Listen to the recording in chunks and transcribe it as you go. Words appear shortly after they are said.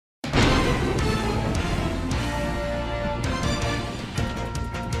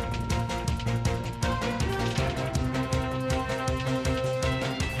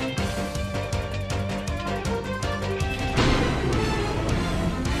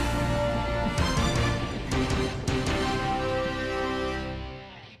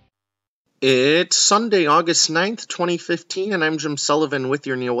It's Sunday, August 9th, 2015, and I'm Jim Sullivan with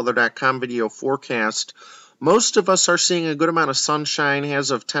your NeoWeather.com video forecast. Most of us are seeing a good amount of sunshine as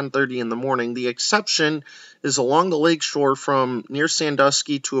of 10:30 in the morning. The exception is along the lakeshore from near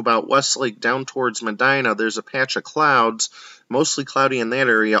Sandusky to about Westlake down towards Medina. There's a patch of clouds, mostly cloudy in that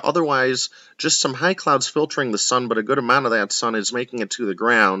area. Otherwise, just some high clouds filtering the sun, but a good amount of that sun is making it to the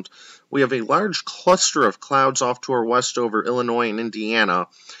ground. We have a large cluster of clouds off to our west over Illinois and Indiana,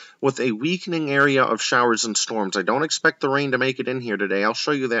 with a weakening area of showers and storms. I don't expect the rain to make it in here today. I'll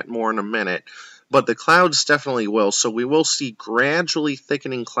show you that more in a minute. But the clouds definitely will, so we will see gradually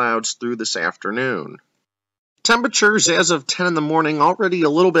thickening clouds through this afternoon. Temperatures as of 10 in the morning already a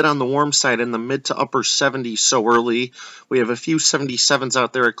little bit on the warm side in the mid to upper 70s so early. We have a few 77s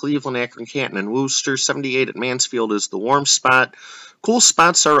out there at Cleveland, Akron, Canton, and Worcester. 78 at Mansfield is the warm spot. Cool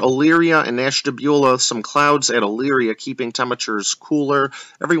spots are Elyria and Ashtabula. Some clouds at Elyria keeping temperatures cooler.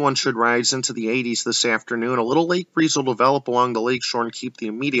 Everyone should rise into the 80s this afternoon. A little lake breeze will develop along the lakeshore and keep the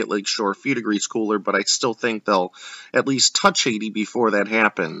immediate lakeshore a few degrees cooler, but I still think they'll at least touch 80 before that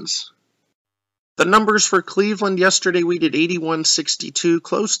happens. The numbers for Cleveland yesterday, we did 81-62,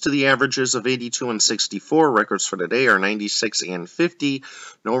 close to the averages of 82 and 64. Records for today are 96 and 50.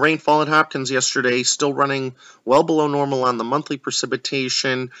 No rainfall at Hopkins yesterday, still running well below normal on the monthly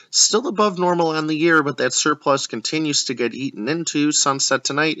precipitation, still above normal on the year, but that surplus continues to get eaten into. Sunset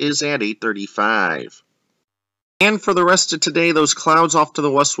tonight is at 8:35. And for the rest of today, those clouds off to the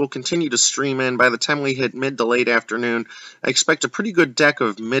west will continue to stream in. By the time we hit mid to late afternoon, I expect a pretty good deck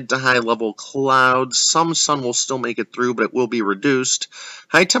of mid to high level clouds. Some sun will still make it through, but it will be reduced.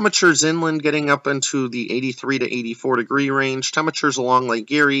 High temperatures inland getting up into the 83 to 84 degree range. Temperatures along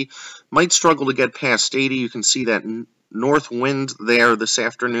Lake Erie might struggle to get past 80. You can see that north wind there this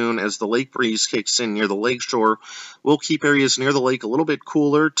afternoon as the lake breeze kicks in near the lakeshore. We'll keep areas near the lake a little bit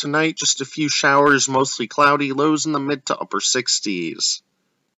cooler. Tonight, just a few showers, mostly cloudy, lows in the mid to upper 60s.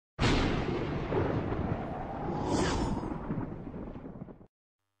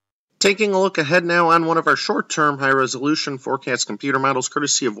 Taking a look ahead now on one of our short-term high-resolution forecast computer models,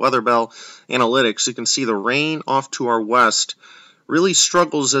 courtesy of WeatherBell Analytics, you can see the rain off to our west really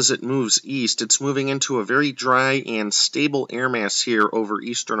struggles as it moves east. It's moving into a very dry and stable air mass here over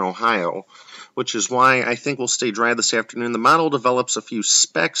eastern Ohio, which is why I think we'll stay dry this afternoon. The model develops a few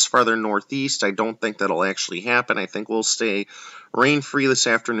specks farther northeast. I don't think that'll actually happen. I think we'll stay rain-free this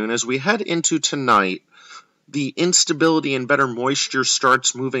afternoon. As we head into tonight, the instability and better moisture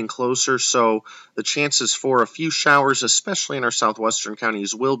starts moving closer, so the chances for a few showers, especially in our southwestern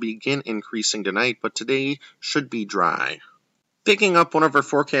counties, will begin increasing tonight, but today should be dry. Picking up one of our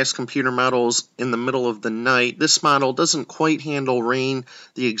forecast computer models in the middle of the night, this model doesn't quite handle rain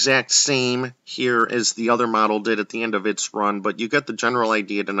the exact same here as the other model did at the end of its run, but you get the general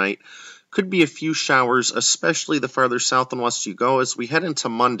idea tonight. Could be a few showers, especially the farther south and west you go. As we head into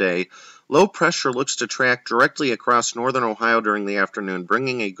Monday, low pressure looks to track directly across northern Ohio during the afternoon,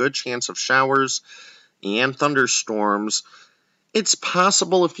 bringing a good chance of showers and thunderstorms. It's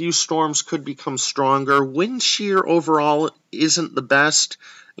possible a few storms could become stronger. Wind shear overall isn't the best,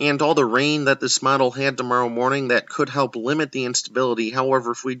 and all the rain that this model had tomorrow morning, that could help limit the instability.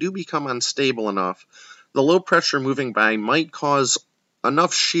 However, if we do become unstable enough, the low pressure moving by might cause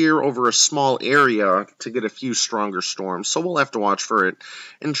enough shear over a small area to get a few stronger storms, so we'll have to watch for it.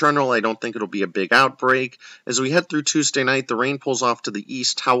 In general, I don't think it'll be a big outbreak. As we head through Tuesday night, the rain pulls off to the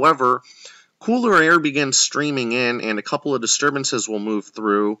east. However, cooler air begins streaming in, and a couple of disturbances will move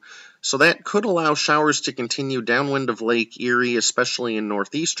through, so that could allow showers to continue downwind of Lake Erie, especially in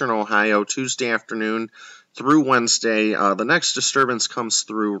northeastern Ohio, Tuesday afternoon through Wednesday. The next disturbance comes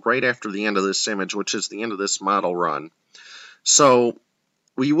through right after the end of this image, which is the end of this model run. So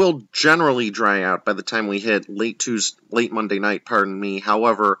we will generally dry out by the time we hit late Monday night,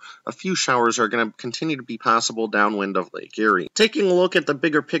 However, a few showers are going to continue to be possible downwind of Lake Erie. Taking a look at the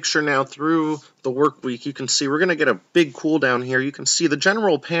bigger picture now through the work week, you can see we're going to get a big cool down here. You can see the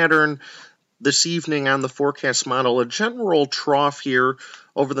general pattern this evening on the forecast model, a general trough here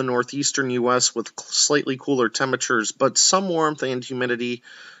over the northeastern U.S. with slightly cooler temperatures, but some warmth and humidity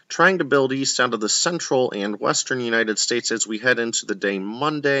trying to build east out of the central and western United States as we head into the day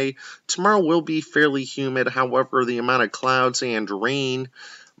Monday. Tomorrow will be fairly humid. However, the amount of clouds and rain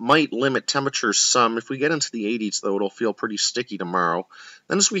might limit temperatures some. If we get into the 80s, though, it'll feel pretty sticky tomorrow.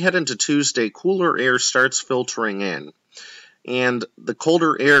 Then as we head into Tuesday, cooler air starts filtering in, and the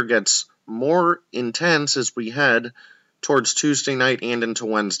colder air gets more intense as we head towards Tuesday night and into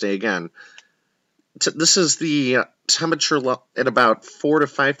Wednesday again. This is the temperature at about 4,000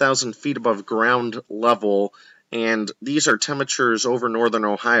 to 5,000 feet above ground level And these are temperatures over northern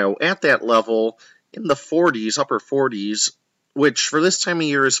Ohio at that level in the 40s, upper 40s, which for this time of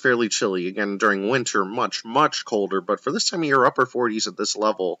year is fairly chilly. Again, during winter, much, much colder, but for this time of year, upper 40s at this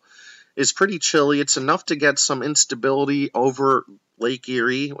level is pretty chilly. It's enough to get some instability over Lake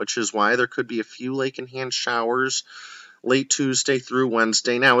Erie, which is why there could be a few lake-enhanced showers late Tuesday through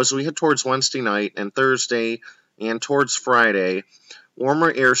Wednesday. Now, as we head towards Wednesday night and Thursday and towards Friday,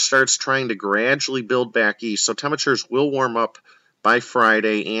 warmer air starts trying to gradually build back east, so temperatures will warm up by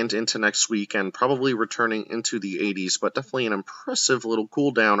Friday and into next weekend, probably returning into the 80s, but definitely an impressive little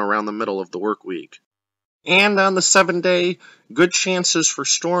cool down around the middle of the work week. And on the 7-day, good chances for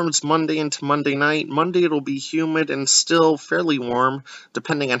storms Monday into Monday night. Monday it'll be humid and still fairly warm,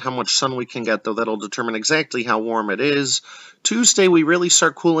 depending on how much sun we can get, though that'll determine exactly how warm it is. Tuesday we really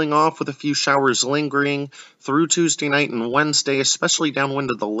start cooling off with a few showers lingering through Tuesday night and Wednesday, especially downwind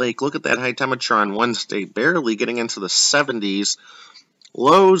of the lake. Look at that high temperature on Wednesday, barely getting into the 70s.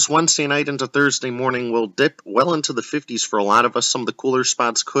 Lows Wednesday night into Thursday morning will dip well into the 50s for a lot of us. Some of the cooler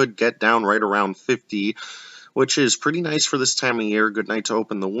spots could get down right around 50, which is pretty nice for this time of year. Good night to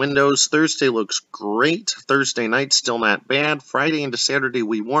open the windows. Thursday looks great. Thursday night still not bad. Friday into Saturday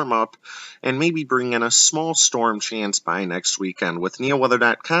we warm up and maybe bring in a small storm chance by next weekend. With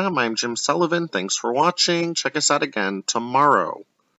NeoWeather.com, I'm Jim Sullivan. Thanks for watching. Check us out again tomorrow.